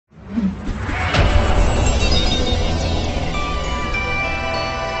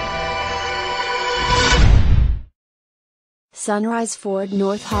Sunrise Ford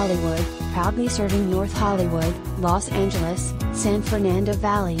North Hollywood, proudly serving North Hollywood, Los Angeles, San Fernando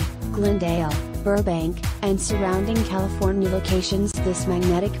Valley, Glendale, Burbank, and surrounding California locations. This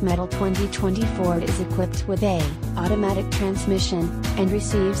magnetic metal 2020 Ford is equipped with a automatic transmission, and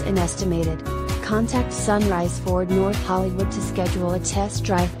receives an estimated. Contact Sunrise Ford North Hollywood to schedule a test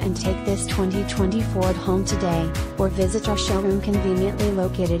drive and take this 2020 Ford home today, or visit our showroom conveniently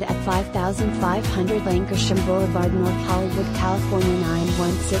located at 5500 Lankershim Blvd, North Hollywood, California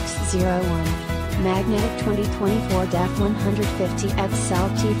 91601. Magnetic 2020 Ford F150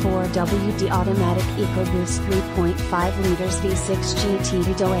 XLT4WD Automatic EcoBoost 3.5 liters V6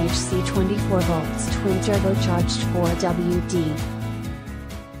 GTDi DOHC 24 volts Twin Turbocharged 4WD.